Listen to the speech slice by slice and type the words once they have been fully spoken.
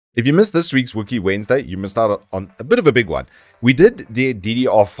If you missed this week's Wookie Wednesday, you missed out on a bit of a big one. We did the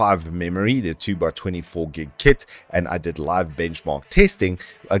DDR5 memory, the 2x24 gig kit, and I did live benchmark testing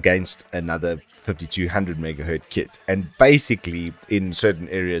against another 5200 megahertz kit. And basically, in certain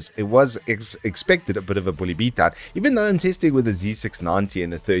areas, it was expected a bit of a bully beatdown, even though I'm testing with a Z690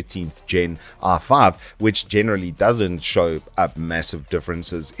 and a 13th gen R5, which generally doesn't show up massive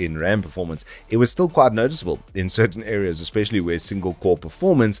differences in RAM performance. It was still quite noticeable in certain areas, especially where single core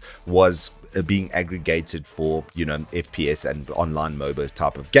performance was being aggregated for, FPS and online MOBA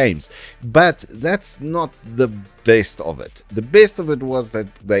type of games. But that's not the best of it. The best of it was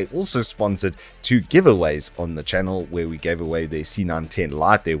that they also sponsored 2 giveaways on the channel, where we gave away their C910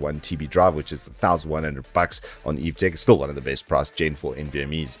 Lite, their 1TB drive, which is $1,100 on Evetech. It's still one of the best priced Gen 4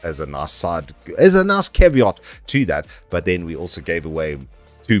 NVMEs, as a nice caveat to that. But then we also gave away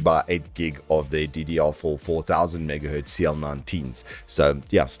 2x8 gig of their DDR4 4000 megahertz CL19s. So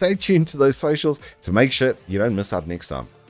yeah, stay tuned to those socials to make sure you don't miss out next time.